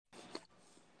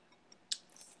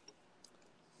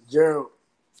Gerald.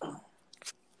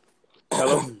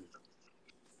 Hello?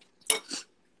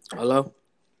 Hello?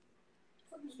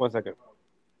 1 second.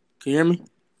 Can you hear me?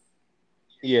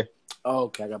 Yeah, Oh,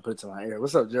 okay, I got to put it to my ear.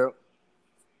 What's up, Gerald?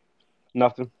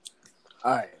 nothing.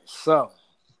 All right, so.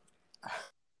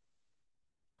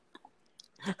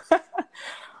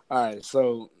 All right,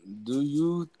 so do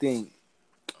you think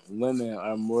women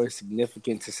are more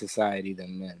significant to society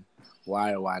than men?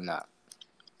 Why or why not?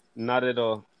 Not at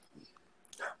all.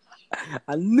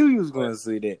 I knew you was going to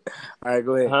say that. All right,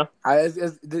 go ahead. Huh?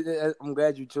 I'm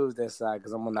glad you chose that side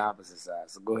because I'm on the opposite side.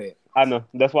 So go ahead. I know.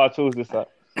 That's why I chose this side.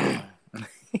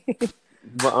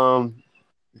 But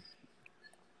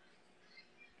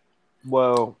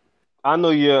well, I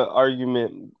know your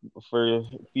argument for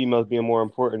females being more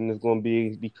important is going to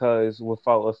be because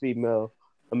without a male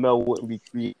wouldn't be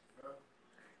created.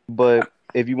 But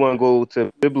if you want to go to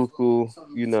biblical,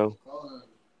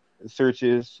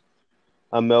 searches,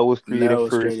 a male was created Mel was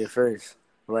first. created first.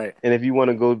 Right. And if you want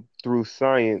to go through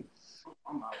science,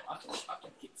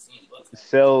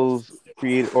 cells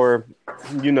create, or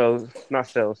not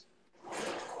cells,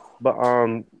 but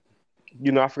I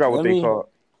forgot what Let they me call.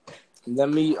 let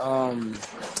me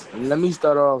let me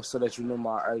start off so that you know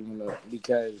my argument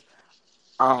because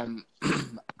um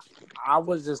I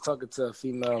was just talking to a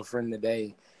female friend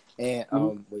today and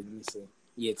Mhm. wait, let me see.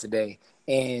 Yeah, today.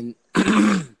 And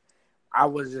I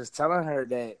was just telling her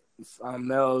that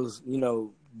Mel's,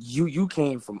 you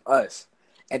came from us.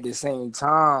 At the same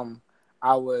time,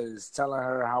 I was telling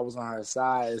her I was on her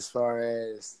side as far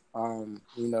as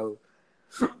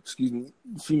excuse me,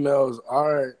 females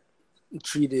are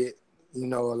treated, a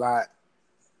lot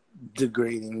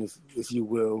degrading, if you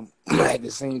will. At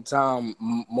the same time,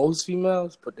 most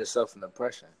females put themselves in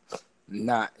oppression.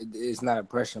 It's not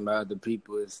oppression by other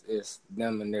people. It's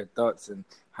them and their thoughts and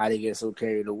how they get so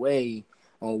carried away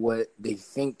on what they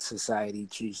think society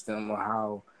treats them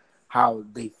or how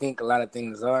they think a lot of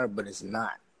things are, but it's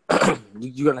not.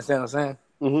 You understand what I'm saying?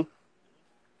 Mhm.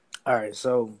 All right,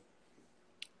 so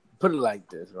put it like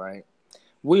this, right?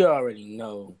 We already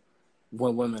know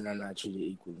when women are not treated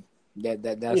equally. Yeah.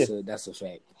 That's a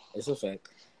fact. It's a fact.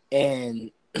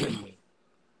 And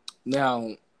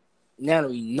now that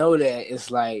we know that,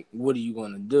 it's like, what are you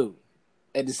going to do?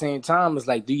 At the same time, it's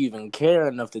like, do you even care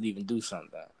enough to even do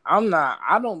something?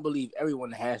 I don't believe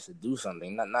everyone has to do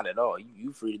something. Not at all.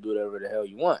 You free to do whatever the hell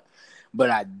you want. But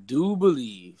I do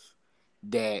believe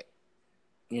that,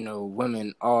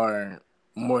 women are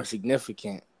more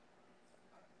significant,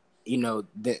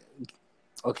 that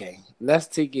okay, let's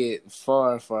take it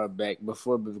far, far back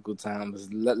before biblical times.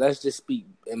 Let's just speak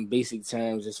in basic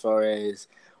terms as far as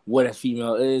what a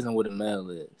female is and what a male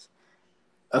is.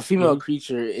 A female Mhm.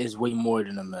 creature is way more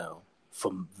than a male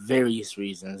for various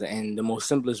reasons, and the most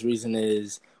simplest reason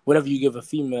is whatever you give a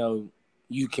female,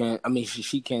 you can. I mean,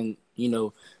 she can,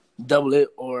 double it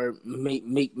or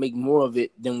make more of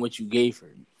it than what you gave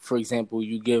her. For example,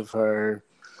 you give her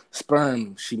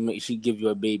sperm, she give you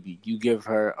a baby. You give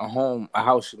her a home, a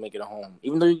house, she make it a home.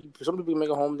 Even though some people make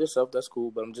a home themselves, that's cool.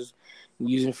 But I'm just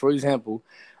using for example.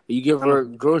 You give I know. her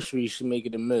groceries, she make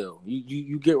it a meal.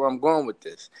 You get where I'm going with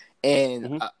this. And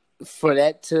Mhm. for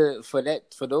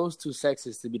those two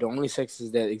sexes to be the only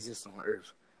sexes that exist on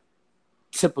Earth,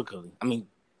 typically, I mean,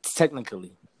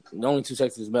 technically, the only two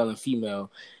sexes, male and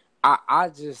female. I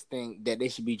just think that they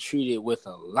should be treated with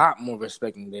a lot more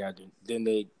respect than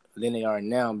they are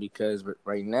now, because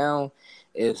right now,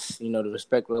 it's the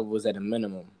respect level is at a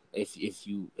minimum. If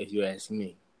you ask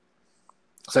me,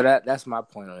 so that's my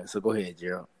point on it. So go ahead,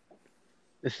 Gerald.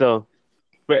 So,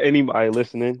 for anybody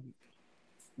listening,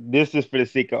 this is for the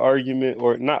sake of argument,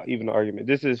 or not even an argument.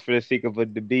 This is for the sake of a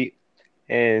debate,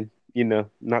 and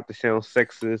not to sound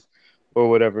sexist or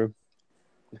whatever.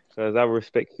 Because I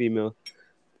respect female.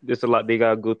 There's a lot they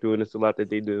gotta go through, and it's a lot that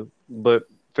they do. But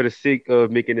for the sake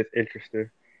of making this interesting,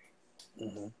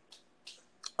 Mm-hmm.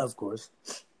 Of course.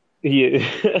 yeah,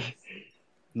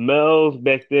 males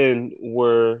back then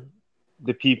were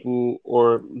the people,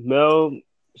 or male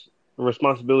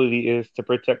responsibility is to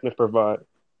protect and provide,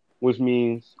 which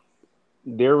means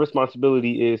their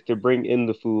responsibility is to bring in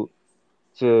the food,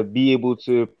 to be able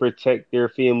to protect their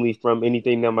family from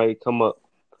anything that might come up.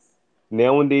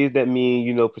 Nowadays, that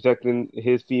means, protecting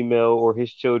his female or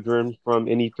his children from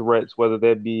any threats, whether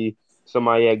that be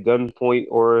somebody at gunpoint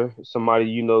or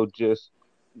somebody, just,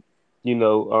 you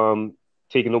know, um,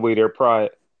 taking away their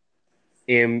pride,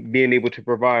 and being able to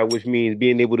provide, which means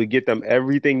being able to get them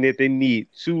everything that they need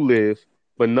to live,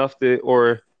 but nothing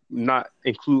or not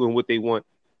including what they want.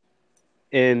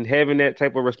 And having that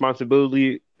type of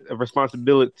responsibility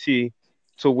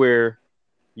to where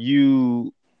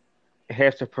you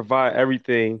has to provide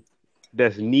everything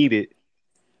that's needed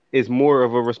is more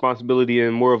of a responsibility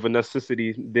and more of a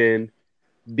necessity than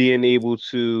being able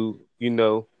to,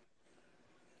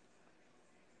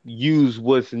 use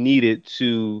what's needed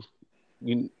to,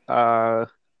 uh,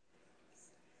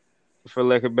 for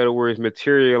lack of better words,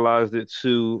 materialize it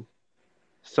to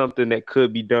something that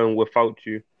could be done without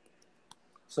you.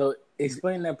 So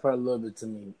explain that part a little bit to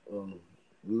me, a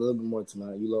little bit more to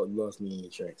me. You lost me in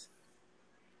your tracks.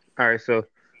 All right, so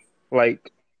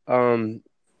like, um,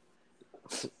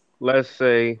 let's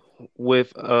say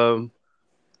with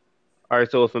all right,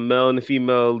 so if a male and a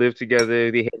female live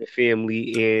together, they have a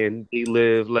family, and they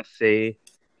live, let's say,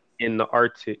 in the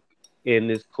Arctic,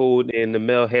 and it's cold, and the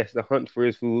male has to hunt for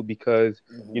his food because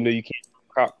Hmm. you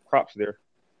can't crops there.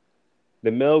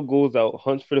 The male goes out,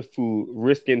 hunts for the food,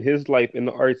 risking his life in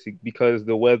the Arctic because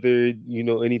the weather,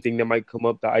 anything that might come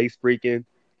up, the ice breaking,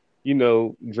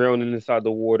 drowning inside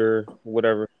the water,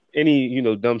 whatever, any,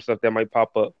 dumb stuff that might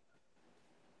pop up.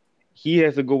 He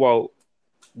has to go out,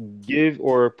 give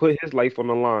or put his life on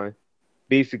the line,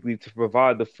 basically to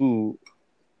provide the food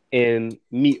and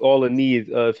meet all the needs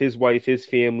of his wife, his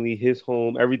family, his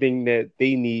home, everything that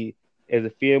they need as a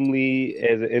family,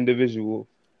 as an individual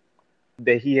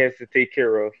that he has to take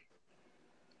care of.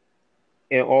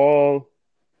 And all,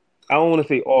 I don't want to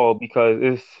say all because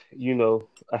it's,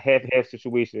 a half-half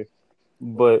situation.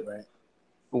 Right, But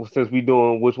right. since we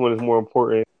doing which one is more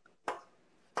important,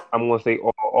 I'm gonna say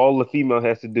all the female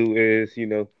has to do is,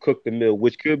 cook the meal,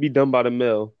 which could be done by the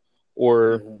male,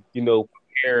 or Hmm.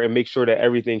 prepare and make sure that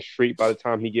everything's straight by the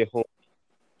time he get home.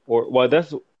 Or well,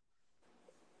 that's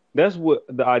what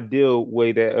the ideal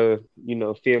way that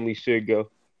family should go.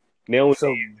 Nowadays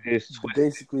So it's twisted.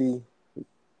 basically,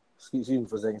 excuse me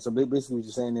for a second. So basically, what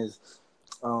you're saying is,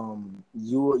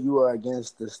 you are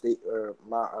against the state or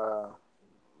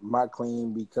my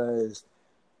claim because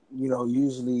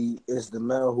usually it's the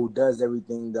male who does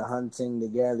everything, the hunting, the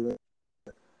gathering,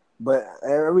 but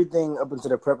everything up into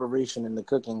the preparation and the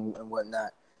cooking and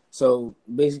whatnot. So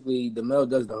basically, the male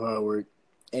does the hard work,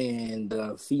 and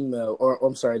the female, or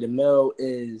I'm sorry, the male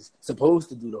is supposed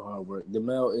to do the hard work. The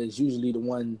male is usually the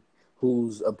one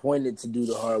who's appointed to do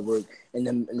the hard work,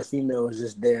 and the female is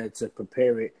just there to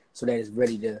prepare it so that it's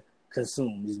ready to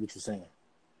consume. Is what you're saying.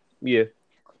 Yeah,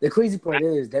 The crazy part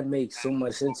is that makes so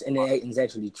much sense, and it's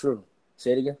actually true.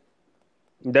 Say it again.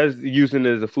 that's using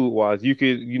it as a food wise. You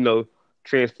could,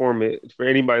 transform it for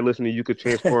anybody listening. You could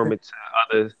transform it to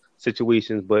other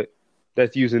situations, but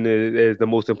that's using it as the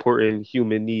most important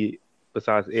human need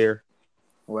besides air.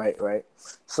 Right, right.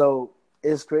 So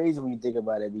it's crazy when you think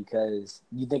about it because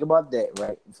you think about that,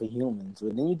 right, for humans,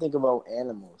 but then you think about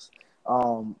animals.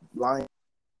 Lions,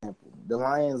 the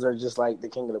lions are just like the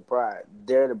king of the pride.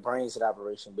 They're the brains of the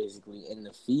operation, basically, and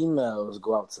the females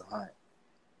go out to hunt,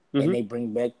 and Hmm. they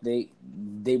bring back the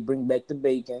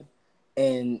bacon,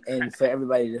 and for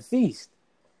everybody to feast.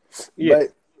 Yeah,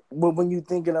 But when you're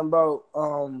thinking about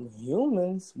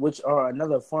humans, which are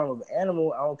another form of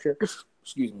animal, I don't care.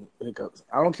 Excuse me, hiccups.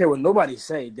 I don't care what nobody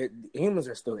say. That humans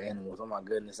are still animals. Oh my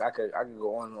goodness, I could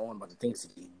go on and on about the things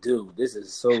that they do. This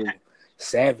is so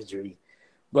savagery.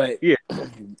 But yeah.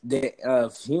 the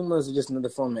humans are just another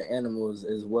form of animals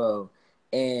as well.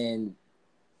 And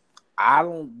I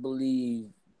don't believe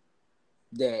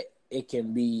that it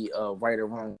can be right or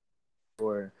wrong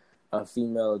for a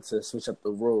female to switch up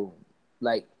the role.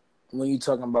 Like when you're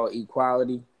talking about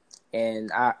equality,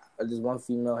 and this one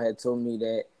female had told me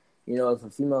that if a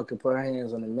female could put her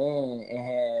hands on a man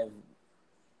and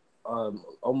have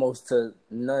almost to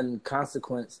none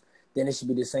consequence, then it should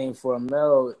be the same for a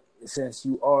male. Since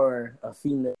you are a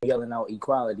female yelling out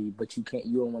equality, but you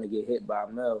don't want to get hit by a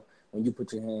male when you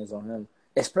put your hands on him,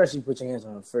 especially put your hands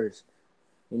on him first.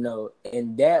 And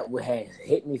that would have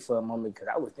hit me for a moment because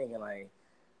I was thinking like,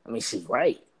 I mean, she's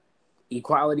right.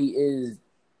 Equality is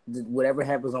whatever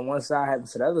happens on one side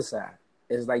happens to the other side.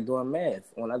 It's like doing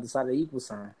math on the other side of the equal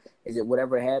sign. Is it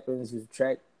whatever happens, you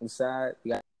subtract one side,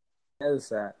 you got the other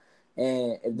side.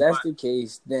 And if that's the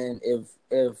case, then if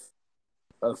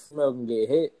a female can get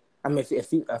hit, I mean,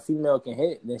 if a female can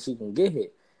hit, then she can get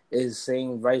hit. It's the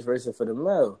same vice versa for the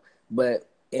male. But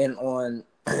in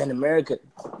America,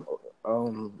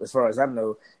 as far as I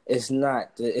know, it's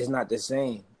not the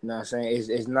same. You know what I'm saying?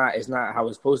 It's not how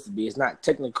it's supposed to be. It's not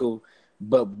technical,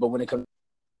 but when it comes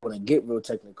when it get real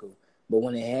technical. But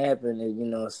when it happened,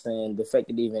 what I'm saying, the fact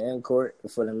that even in court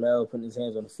for the male putting his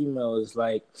hands on the female is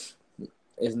like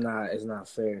it's not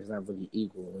fair. It's not really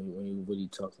equal when you really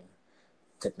talking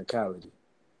technicality.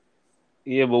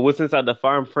 Yeah, but what's inside the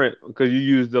fine print? Because you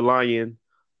used the lion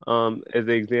as an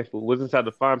example. What's inside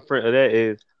the fine print of that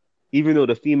is even though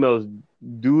the females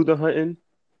do the hunting,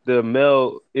 the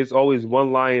male is always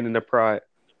one lion in the pride,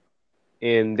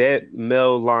 and that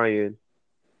male lion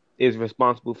is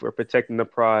responsible for protecting the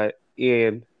pride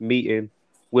and meeting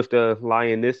with the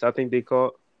lioness. I think they call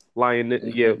it lioness.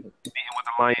 Yeah, Mm-hmm. meeting with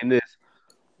the lioness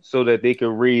so that they can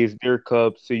raise their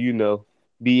cubs to,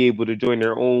 be able to join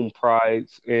their own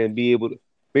prides and be able to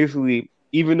basically,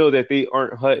 even though that they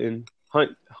aren't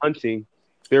hunting,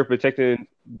 they're protecting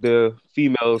the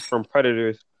females from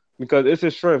predators because it's a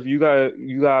strength. You got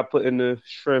to put in the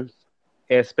strength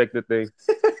aspect of things.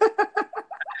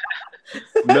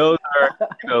 Males are,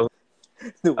 you know,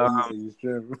 The way you um, say you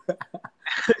strip.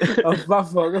 Oh, my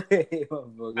fault. Go ahead. My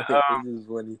fault. Go ahead. This is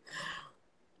funny.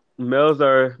 males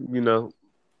are,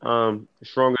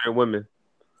 stronger than women.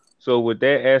 So with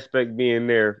that aspect being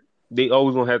there, they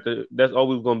always gonna have to. That's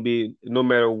always gonna be, no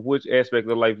matter which aspect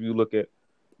of life you look at.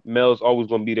 Males always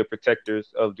gonna be the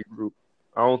protectors of the group.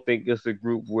 I don't think it's a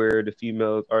group where the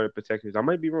females are the protectors. I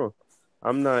might be wrong.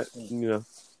 I'm not.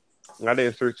 I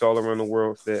didn't search all around the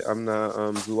world for that. I'm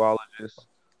not zoologists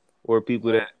or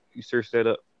people that Right. you search that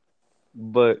up.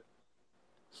 But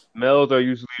males are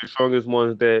usually the strongest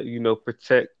ones that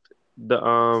protect the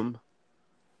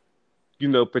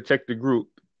protect the group.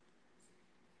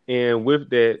 And with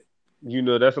that,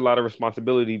 that's a lot of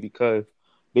responsibility because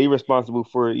they responsible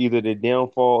for either the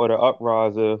downfall or the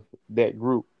uprise of that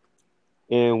group.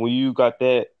 And when you got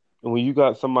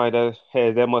somebody that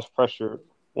has that much pressure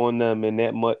on them and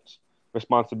that much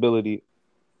responsibility,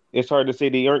 it's hard to say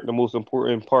they aren't the most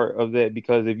important part of that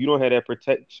because if you don't have that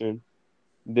protection,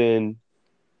 then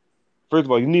first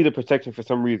of all, you need a protection for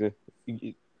some reason.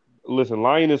 Listen,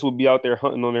 lioness would be out there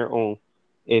hunting on their own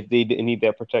if they didn't need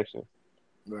that protection.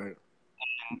 Right.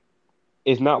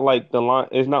 It's not like the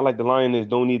lioness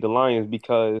don't need the lions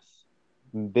because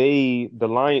the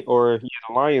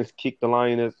lions kick the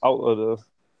lioness out of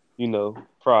the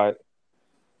pride.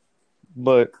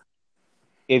 But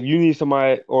if you need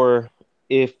somebody, or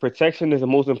if protection is the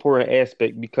most important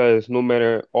aspect, because no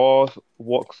matter all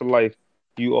walks of life,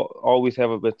 you always have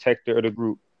a protector of the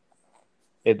group.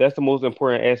 If that's the most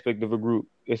important aspect of a group,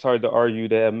 it's hard to argue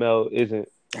that a male isn't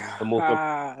the most important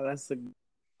Ah, that's a.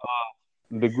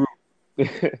 of the group.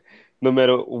 No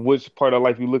matter which part of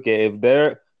life you look at,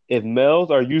 if males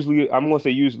are usually, I'm gonna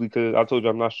say usually because I told you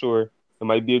I'm not sure. There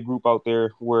might be a group out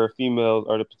there where females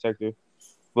are the protectors,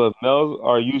 but males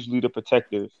are usually the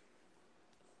protectors,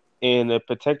 and the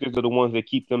protectors are the ones that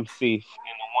keep them safe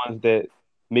and the ones that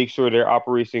make sure their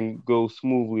operation goes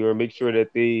smoothly or make sure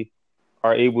that they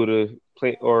are able to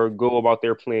play or go about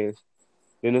their plans.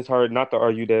 Then it's hard not to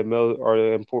argue that males are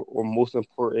the most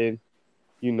important,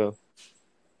 you know,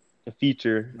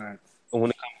 feature Right. when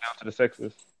it comes down to the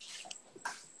sexes.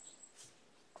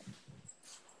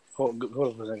 Hold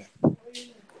on for a second.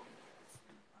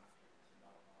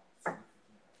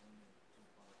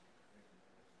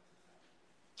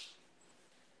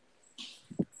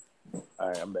 All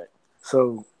right, I'm back.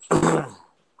 So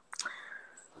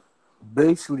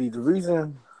basically, the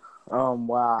reason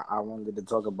why I wanted to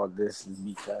talk about this is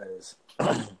because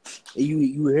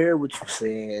you hear what you said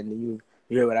and then you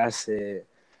hear what I said,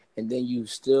 and then you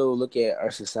still look at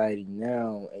our society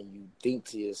now and you think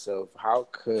to yourself, how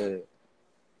could,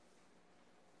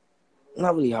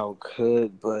 not really how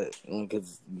could, but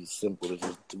because it'd be simple to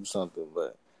just do something,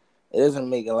 but it doesn't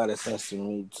make a lot of sense to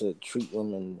me to treat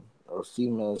women or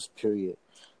females, period,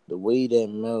 the way that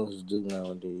males do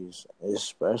nowadays,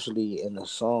 especially in a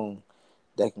song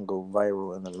that can go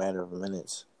viral in a matter of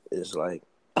minutes. It's like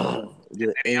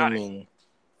you're Idiotic. aiming.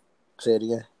 Say it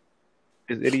again.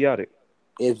 It's idiotic.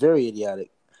 It's very idiotic,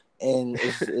 and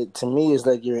to me, it's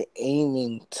like you're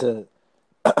aiming to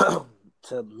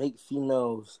to make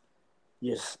females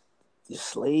your your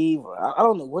slave. I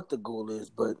don't know what the goal is,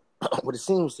 but what it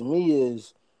seems to me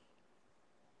is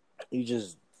you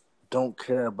just don't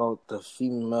care about the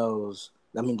females.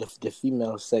 I mean, the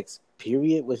female sex,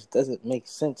 period, which doesn't make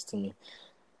sense to me.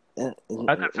 I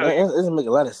could It tell you. doesn't make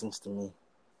a lot of sense to me.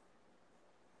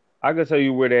 I could tell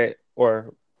you where that,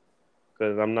 or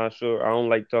because I'm not sure. I don't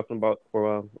like talking about,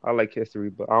 or I like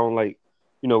history, but I don't like,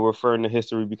 referring to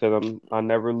history because I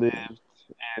never lived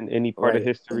in any part of Right in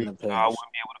history, the so I past.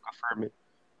 wouldn't be able to confirm it.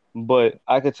 But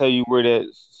I could tell you where that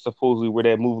supposedly where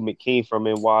that movement came from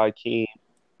and why it came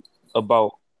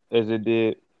about as it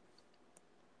did.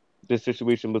 The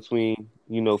situation between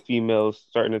females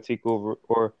starting to take over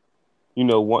or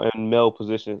wanting male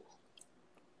positions.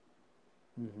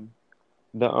 Mm-hmm.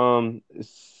 The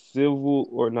civil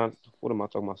or not, what am I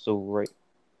talking about? Civil right?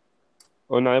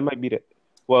 Or no, it might be that.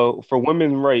 Well, for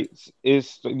women's rights,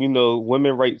 it's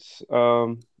women rights.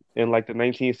 in like the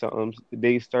 19 somethings,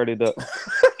 they started up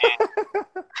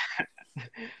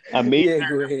a major Yeah,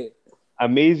 go ahead. a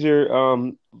major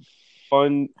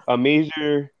a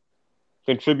major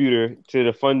contributor to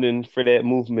the funding for that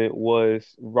movement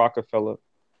was Rockefeller.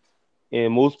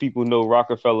 And most people know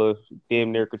Rockefeller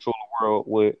damn near control the world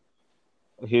with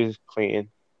his clan.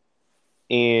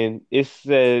 And it's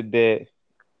said that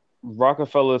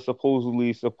Rockefeller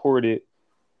supposedly supported,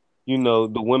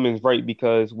 the women's right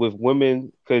because with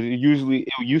women, because it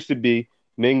used to be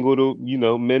men go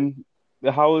to, men,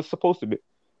 how it's supposed to be.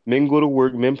 Men go to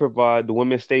work, men provide, the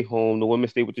women stay home, the women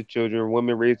stay with the children,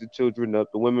 women raise the children up,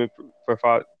 the women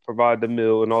provide the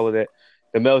meal and all of that.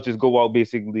 The males just go out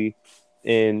basically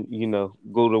and,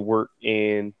 go to work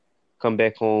and come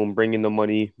back home, bring in the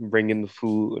money, bring in the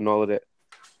food and all of that.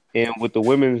 And with the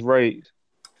women's rights,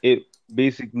 it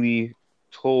basically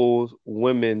told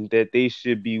women that they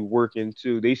should be working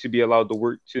too. They should be allowed to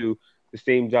work too, the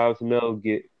same jobs males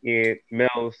get and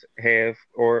males have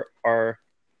or are,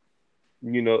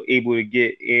 able to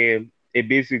get. And it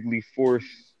basically forced,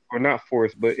 or not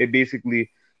forced, but it basically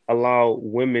allow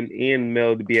women and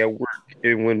male to be at work.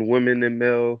 And when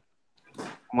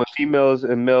females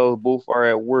and males both are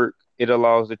at work, it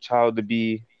allows the child to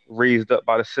be raised up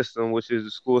by the system, which is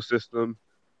the school system,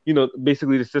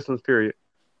 basically the systems period.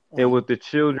 And with the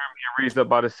children being raised up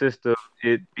by the system,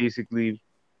 it basically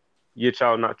your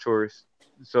child not yours.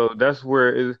 So that's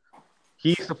where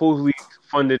he supposedly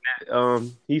funded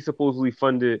it. He supposedly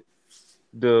funded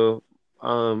the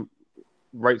um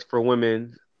rights for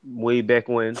women way back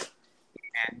when.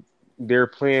 And their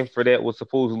plan for that was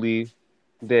supposedly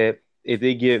that if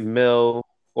they get male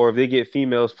or if they get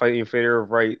females fighting for their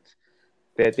rights,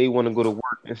 that they want to go to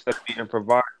work instead of being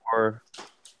provided or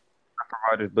not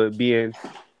provided, but being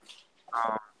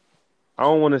um, I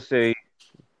don't want to say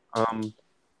um,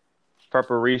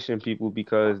 preparation people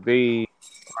because they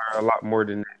are a lot more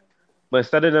than that. But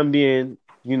instead of them being,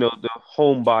 the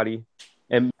homebody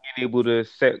and being able to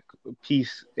set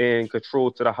peace and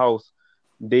control to the house,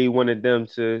 they wanted them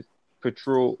to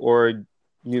control or,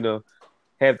 you know,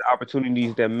 have the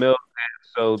opportunities that males have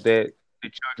so that the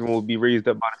children will be raised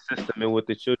up by the system. And with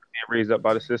the children being raised up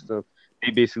by the system,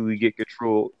 they basically get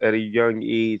control at a young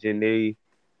age and they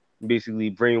basically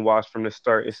brainwashed from the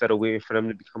start instead of waiting for them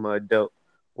to become an adult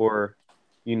or,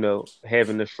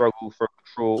 having to struggle for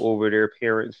control over their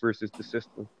parents versus the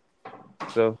system.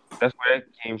 So that's where that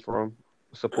came from,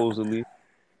 supposedly.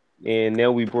 And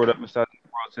now we brought up inside the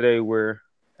world today where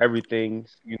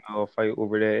everything's, a fight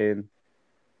over that. And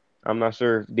I'm not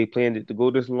sure if they planned it to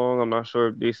go this long. I'm not sure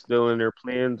if they're still in their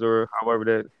plans or however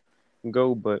that can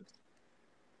go, but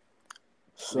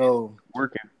it's So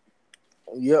working.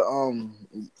 your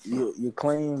your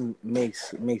claim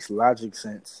makes logic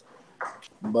sense,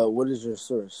 but what is your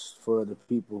source for the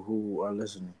people who are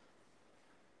listening?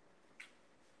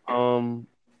 Um,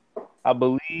 I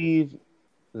believe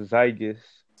Zygus.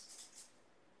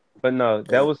 But no,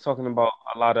 that Is was talking about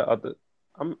a lot of other.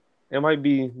 Um, it might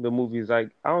be the movies.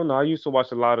 Like I don't know. I used to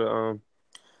watch a lot of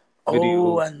Oh,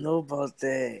 videos. I know about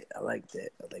that. I like that.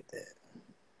 I like that.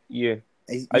 Yeah,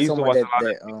 I You used to talking about watch a that lot of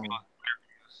that videos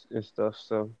and stuff.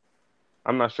 So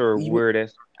I'm not sure you where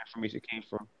that information came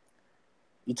from.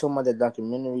 you talking about that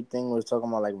documentary thing where it's talking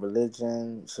about like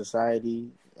religion, society,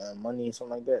 money, and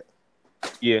something like that?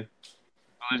 Yeah,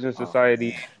 religion, Oh society,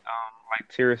 man, like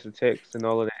terrorist attacks and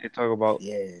all of that. They talk about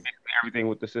yeah. everything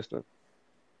with the system.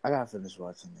 I gotta finish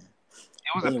watching that.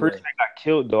 It was But a person anyway, that got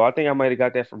killed though. I think I might have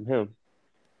got that from him.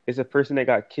 It's a person that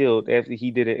got killed after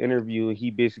he did an interview and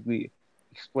he basically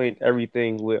explained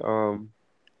everything with I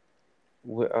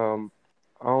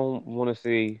don't want to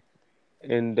say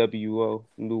NWO,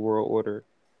 New World Order.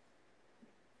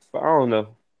 But I don't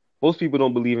know. Most people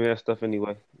don't believe in that stuff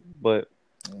anyway. But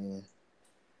mm,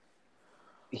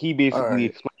 he all basically right.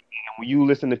 explained, and when you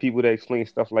listen to people that explain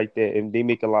stuff like that, and they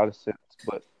make a lot of sense.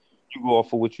 But you go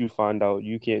off of what you find out.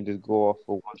 You can't just go off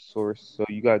of one source. So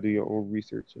you gotta do your own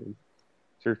research and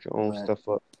search your own Right. stuff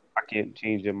up. I can't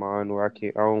change your mind, or I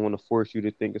can't. I don't want to force you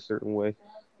to think a certain way,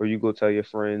 or you go tell your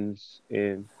friends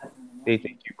and they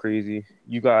think you crazy.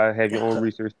 You gotta have your own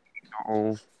research, your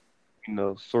own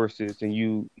sources, and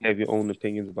you have your own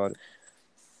opinions about it.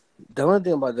 The only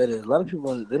thing about that is a lot of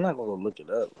people they're not gonna go look it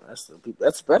up. That's the people.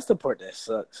 That's the part that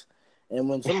sucks. And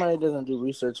when somebody doesn't do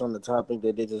research on the topic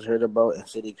that they just heard about and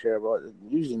say they care about, it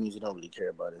usually means they don't really care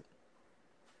about it.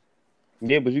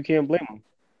 Yeah, but you can't blame them.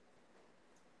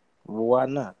 Well, why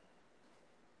not?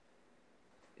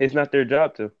 It's not their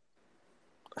job to.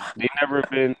 They never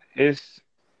been. It's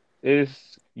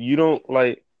you don't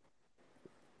like.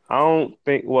 I don't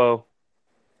think. Well,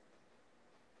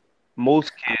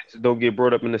 most kids don't get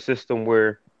brought up in a system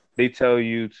where they tell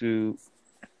you to,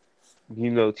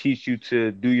 teach you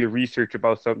to do your research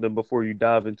about something before you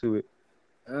dive into it.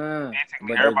 Basically, But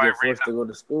they everybody get raised forced up. to go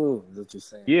to school. Is what you're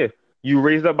saying? Yeah, you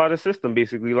raised up by the system,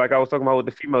 basically. Like I was talking about with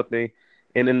the female thing,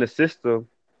 and in the system,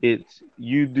 it's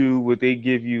you do what they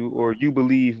give you, or you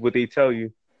believe what they tell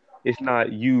you. It's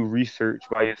not you research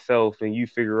by yourself and you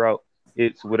figure out.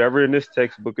 It's whatever in this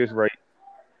textbook is right,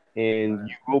 and Right.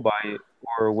 you go by it,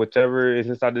 or whatever is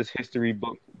inside this history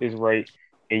book is right,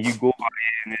 and you go by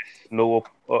it, and there's no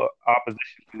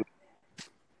opposition to it.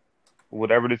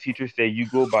 Whatever the teachers say, you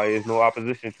go by it. There's no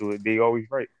opposition to it. They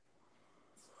always right.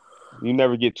 You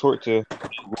never get taught to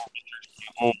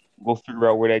home, go figure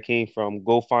out where that came from,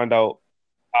 go find out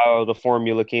how the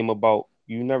formula came about.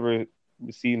 You never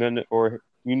see none, or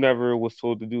you never was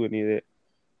told to do any of that.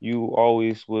 You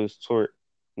always was taught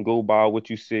go by what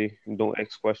you see and don't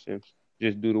ask questions.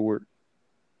 Just do the work.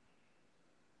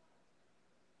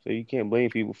 So you can't blame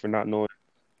people for not knowing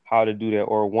how to do that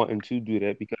or wanting to do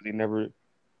that because they never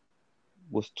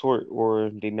was taught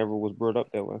or they never was brought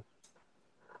up that way.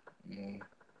 Mm.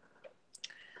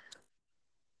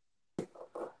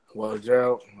 Well,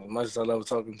 Gerald, as much as I love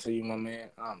talking to you, my man,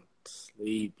 I'm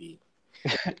sleepy.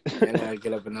 And I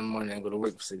get up in the morning and go to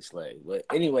work for 6 legs. But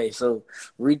anyway, so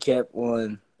recap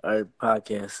on our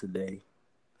podcast today.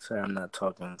 Sorry, I'm not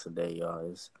talking today,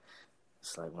 y'all. It's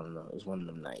like it's one of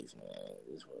them nights, man.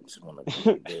 Just want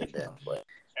to be dead down. But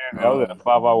I was at a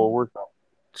 5 hour workout.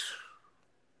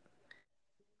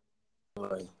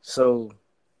 so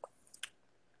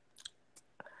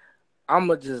I'm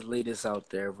gonna just lay this out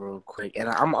there real quick, and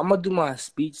I'm gonna do my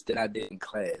speech that I did in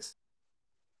class.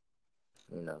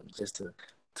 Just to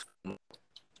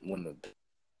one of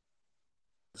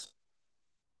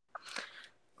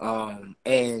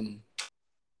and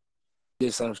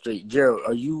get something straight.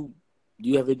 Gerald, do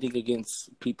you have anything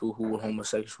against people who are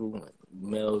homosexual, like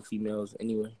male, females,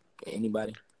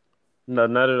 anybody? No,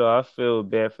 not at all. I feel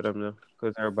bad for them though,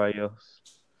 because everybody else.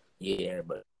 Yeah,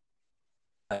 but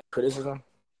criticism.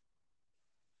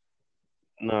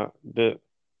 No,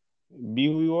 be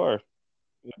who you are.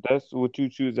 If that's what you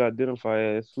choose to identify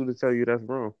as, who to tell you that's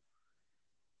wrong?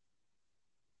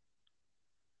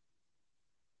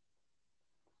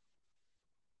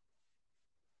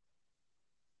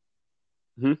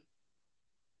 Hmm?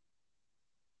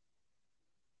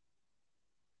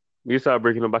 You start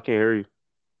breaking up. I can't hear you.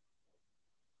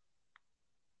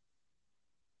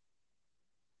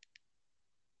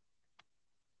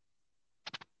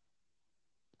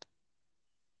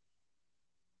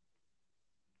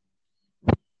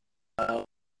 Uh,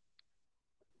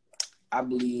 I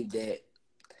believe that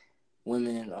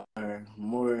women are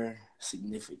more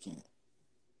significant.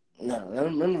 No,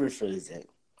 let me rephrase that.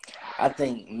 I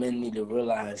think men need to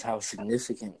realize how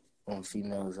significant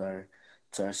females are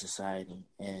to our society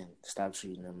and stop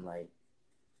treating them like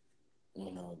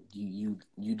you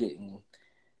didn't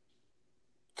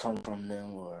come from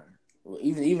them, or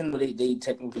even though they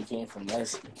technically came from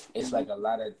us. It's like a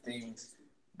lot of things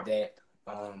that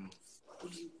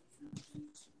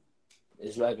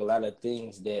it's like a lot of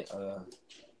things that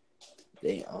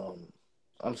they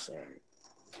I'm sorry.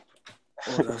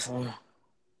 What was I saying?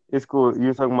 It's cool.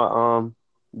 You're talking about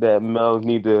that males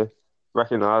need to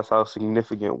recognize how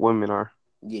significant women are.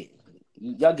 Yeah,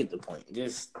 y'all get the point.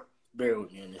 Just bear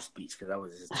with me in this speech because I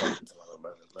was just talking to my little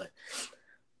brother. But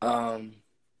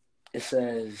it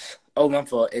says, "Oh, my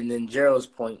fault." And then Gerald,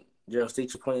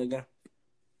 state your point again.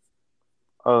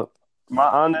 Uh, my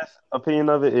honest opinion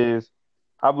of it is,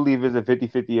 I believe it's a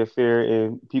 50-50 affair,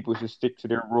 and people should stick to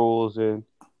their roles and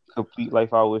complete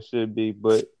life how it should be.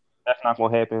 But that's not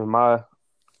gonna happen. My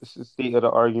state of the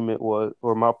argument was,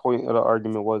 or my point of the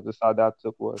argument was, the side that I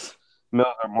took was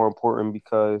males are more important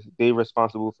because they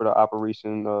responsible for the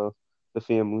operation of the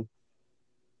family.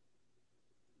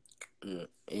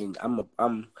 And I'm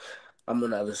on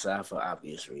the other side for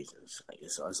obvious reasons. I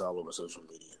guess it's all over social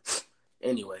media.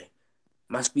 Anyway,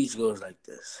 my speech goes like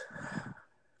this,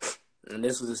 and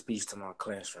this was a speech to my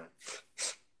classroom.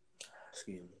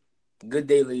 Excuse me. Good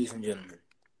day, ladies and gentlemen.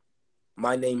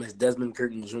 My name is Desmond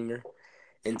Curtin Jr.,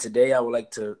 and today I would like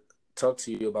to talk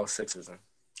to you about sexism,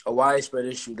 a widespread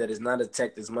issue that is not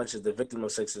attacked as much as the victim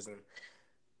of sexism.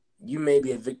 You may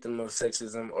be a victim of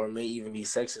sexism or may even be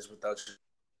sexist without you.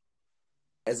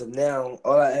 As of now,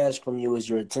 all I ask from you is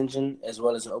your attention as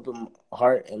well as an open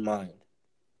heart and mind.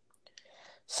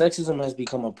 Sexism has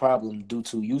become a problem due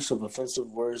to use of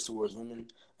offensive words towards women,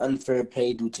 unfair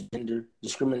pay due to gender,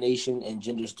 discrimination, and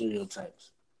gender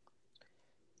stereotypes.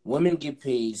 Women get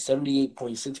paid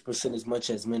 78.6% as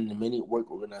much as men in many work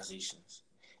organizations,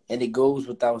 And it goes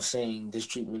without saying this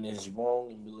treatment is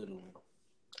wrong and belittling.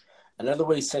 Another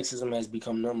way sexism has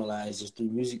become normalized is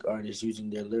through music artists using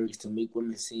their lyrics to make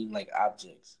women seem like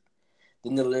objects.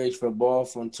 Then the lyrics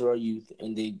revolve onto our youth,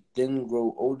 and they then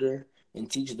grow older and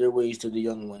teach their ways to the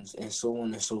young ones, and so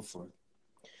on and so forth.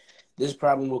 This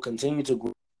problem will continue to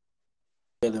grow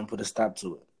together and put a stop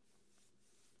to it.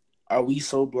 Are we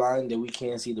so blind that we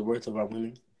can't see the worth of our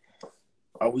women?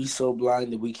 Are we so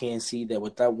blind that we can't see that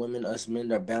without women, us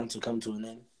men are bound to come to an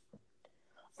end?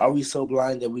 Are we so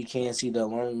blind that we can't see the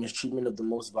alarming mistreatment of the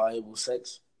most valuable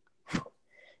sex?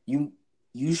 You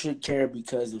you should care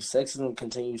because if sexism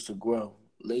continues to grow,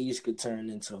 ladies could turn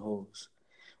into hoes.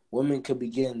 Women could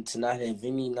begin to not have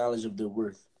any knowledge of their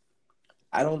worth.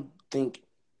 I don't think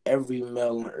every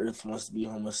male on earth wants to be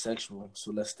homosexual,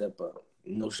 so let's step up.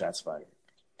 No shots fired.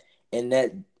 And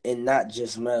that and not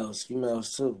just males,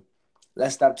 females too.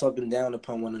 Let's stop talking down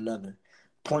upon one another.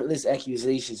 Pointless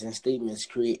accusations and statements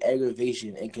create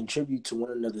aggravation and contribute to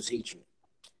one another's hatred.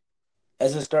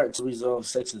 As a start to resolve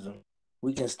sexism,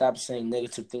 we can stop saying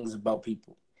negative things about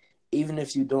people. Even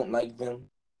if you don't like them,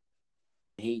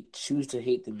 choose to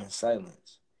hate them in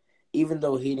silence. Even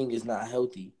though hating is not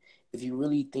healthy, if you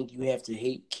really think you have to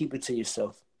hate, keep it to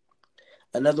yourself.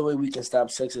 Another way we can stop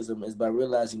sexism is by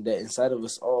realizing that inside of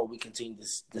us all we contain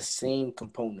the same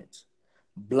components: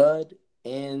 blood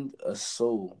and a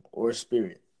soul or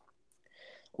spirit.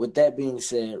 With that being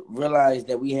said, realize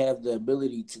that we have the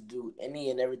ability to do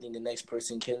any and everything the next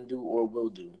person can do or will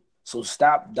do. So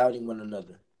stop doubting one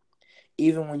another.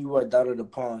 Even when you are doubted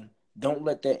upon, don't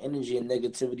let that energy and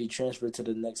negativity transfer to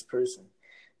the next person.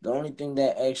 The only thing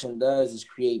that action does is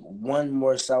create one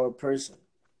more sour person.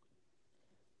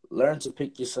 Learn to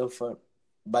pick yourself up.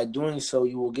 By doing so,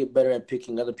 you will get better at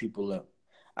picking other people up.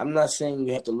 I'm not saying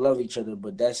you have to love each other,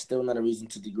 but that's still not a reason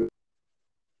to degrade.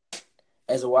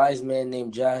 As a wise man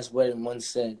named Josh Whedon once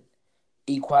said,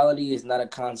 equality is not a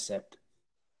concept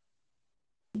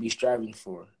to be striving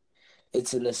for.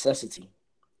 It's a necessity.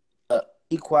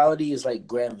 Equality is like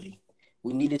gravity.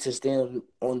 We needed to stand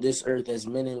on this earth as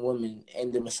men and women,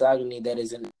 and the misogyny that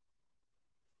is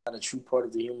not a true part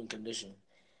of the human condition.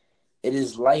 It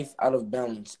is life out of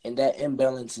balance, and that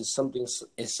imbalance is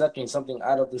sucking something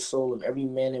out of the soul of every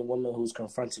man and woman who's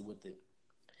confronted with it.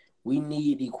 We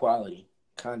need equality,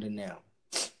 kinda now.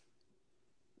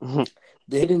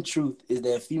 The hidden truth is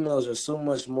that females are so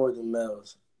much more than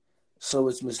males, so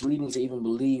it's misleading to even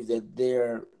believe that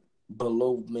they're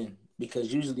below men,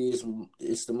 because usually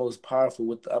it's the most powerful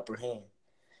with the upper hand.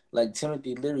 Like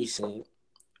Timothy Leary said,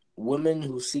 women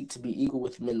who seek to be equal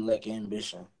with men lack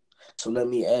ambition. So let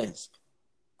me ask,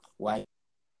 why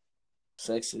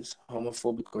sexist,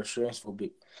 homophobic, or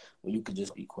transphobic when you could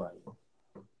just be quiet?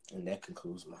 And that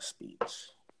concludes my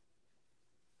speech.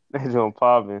 That's on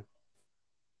popping.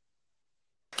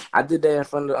 I did that in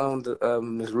front of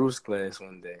Miss Ruth's class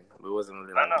one day. There wasn't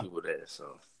really many people there,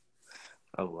 so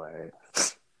all right.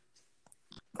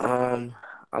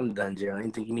 I'm done, Gerald.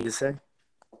 Anything you need to say?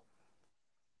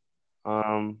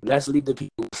 Let's leave the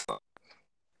people.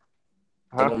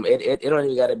 It don't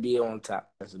even gotta be on top.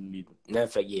 Matter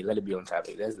of fact, yeah, let it be on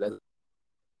topic. That's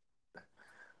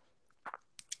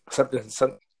something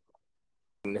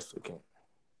significant.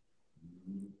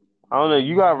 I don't know.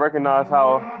 You gotta recognize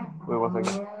how. Wait 1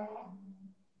 second.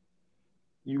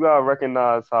 You gotta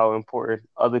recognize how important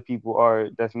other people are.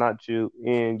 That's not you,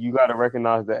 and you gotta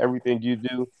recognize that everything you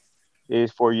do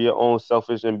is for your own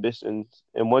selfish ambitions.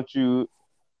 And once you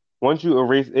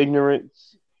erase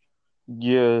ignorance,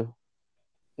 your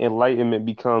enlightenment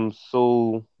becomes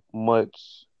so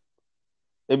much.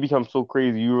 It becomes so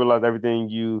crazy. You realize everything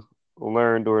you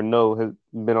learned or know has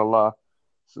been a lie.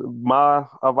 So my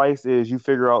advice is you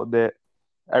figure out that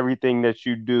everything that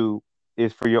you do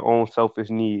is for your own selfish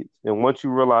needs. And once you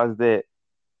realize that,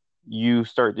 you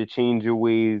start to change your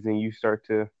ways and you start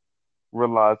to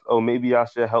realize, oh, maybe I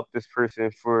should help this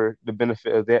person for the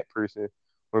benefit of that person.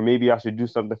 Or maybe I should do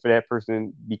something for that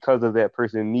person because of that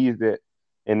person needs it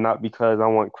and not because I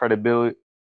want credibility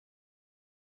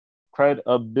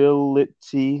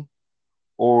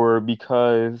or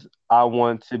because I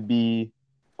want to be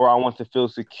or I want to feel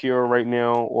secure right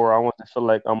now or I want to feel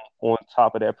like I'm on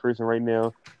top of that person right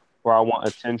now or I want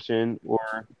attention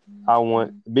or I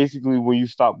want basically when you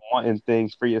stop wanting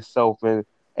things for yourself and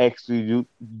actually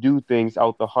do things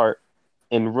out the heart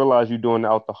and realize you're doing it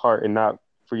out the heart and not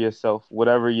for yourself,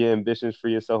 whatever your ambitions for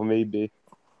yourself may be.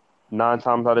 9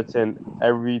 times out of 10,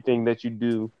 everything that you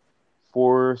do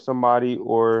for somebody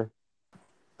or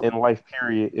in life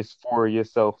period is for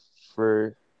yourself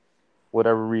for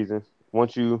whatever reason.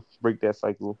 Once you break that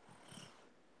cycle,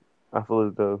 I feel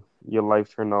as though your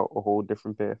life turn out a whole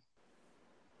different path.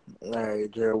 All right,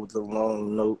 Gerald, with the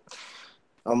long note.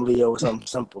 I'm Leo with something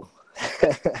simple.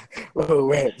 Oh,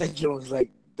 man, that joke was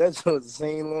the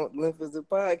same length as the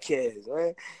podcast,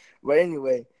 right? But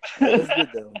anyway, that's good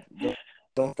though.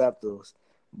 Don't stop those.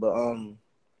 But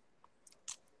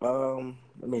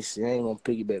let me see. I ain't gonna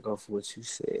piggyback off of what you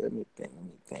said. Let me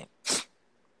think.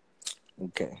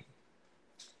 Okay.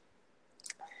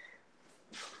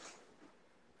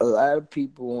 A lot of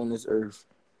people on this earth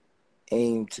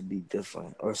aim to be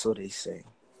different, or so they say.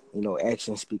 You know,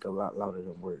 actions speak a lot louder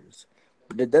than words.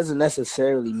 But that doesn't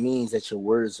necessarily mean that your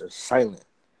words are silent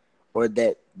or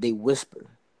that they whisper.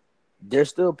 They're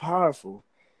still powerful.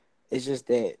 It's just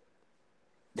that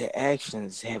their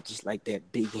actions have just like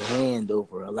that big hand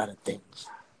over a lot of things.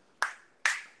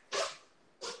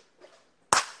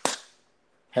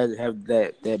 Have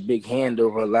that big hand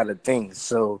over a lot of things.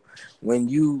 So when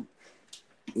you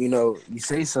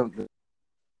say something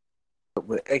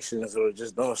with actions or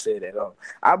just don't say it at all.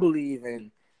 I believe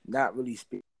in not really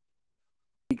speaking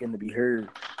to be heard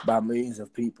by millions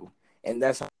of people. And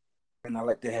that's and I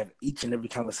like to have each and every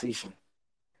conversation.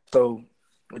 So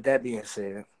with that being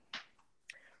said,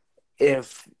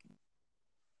 if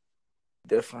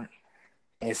different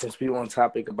and since we on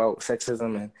topic about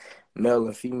sexism and male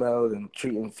and female and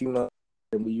treating female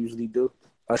than we usually do,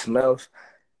 us males,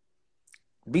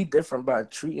 be different by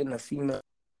treating a female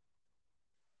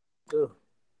too.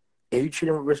 If you treat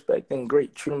them with respect, then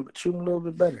great. Treat them a little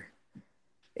bit better.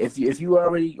 If you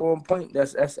already on point,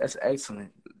 that's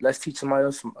excellent. Let's teach somebody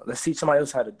else. Let's teach somebody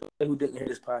else how to do it who didn't hear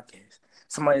this podcast.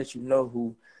 Somebody that you know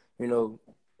who, you know,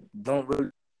 don't really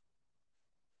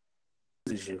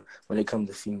use you when it comes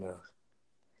to females.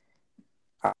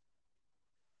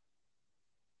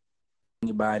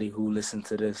 Anybody who listen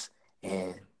to this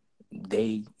and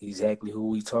they exactly who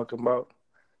we talking about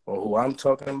or who I'm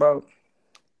talking about,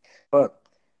 but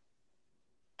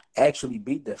actually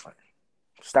be different.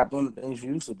 Stop doing the things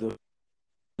you used to do.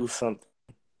 Do something.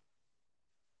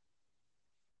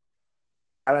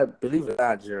 I believe it or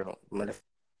not, Gerald. But if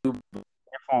you Your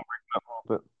phone breaking up a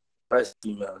little bit. press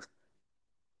females,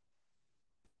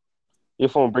 Your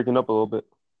phone breaking up a little bit.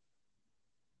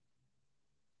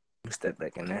 step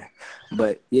back in there.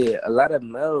 But yeah, a lot of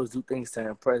males do things to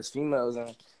impress females,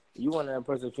 and you want to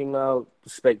impress a female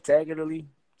spectacularly,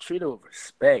 treat her with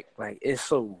respect. Like it's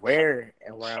so rare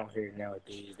around here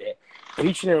nowadays that if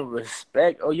you treat her with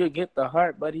respect, oh, you'll get the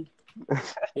heart, buddy.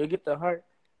 You'll get the heart.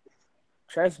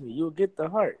 Trust me, you'll get the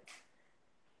heart.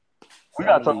 We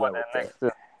So I'm gotta gonna talk leave about y'all with that that. next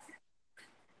too.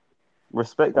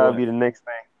 Respect gotta What? be the next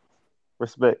thing.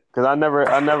 Respect, because I never,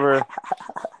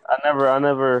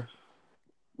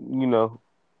 you know,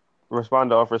 respond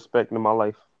to off respect in my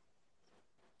life.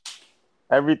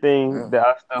 Everything that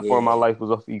I stood for in my Yeah, life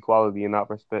was of equality and not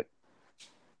respect.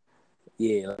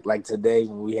 yeah. Like today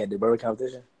when we had the bird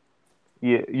competition.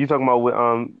 Yeah, you talking about with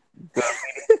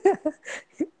the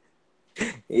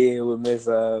Yeah, with Miss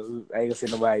I ain't gonna say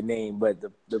nobody's name, but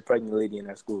the pregnant lady in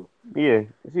our school. yeah,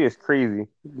 she is crazy.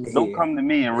 Don't Yeah. come to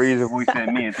me and raise your voice at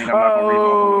me and think I'm not gonna raise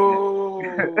my voice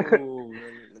Oh,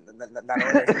 not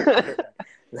on here.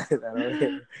 Not on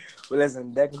here. But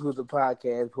listen, that concludes the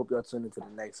podcast. Hope y'all tune into the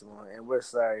next one. And we're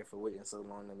sorry for waiting so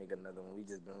long to make another one. We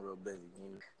just been real busy. You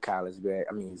know,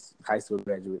 high school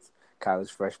graduates, college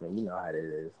freshmen. You know how that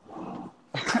is.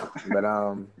 But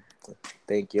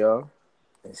thank y'all.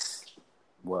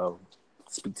 Well,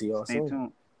 speak to y'all Stay soon.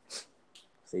 tuned.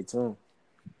 Stay tuned.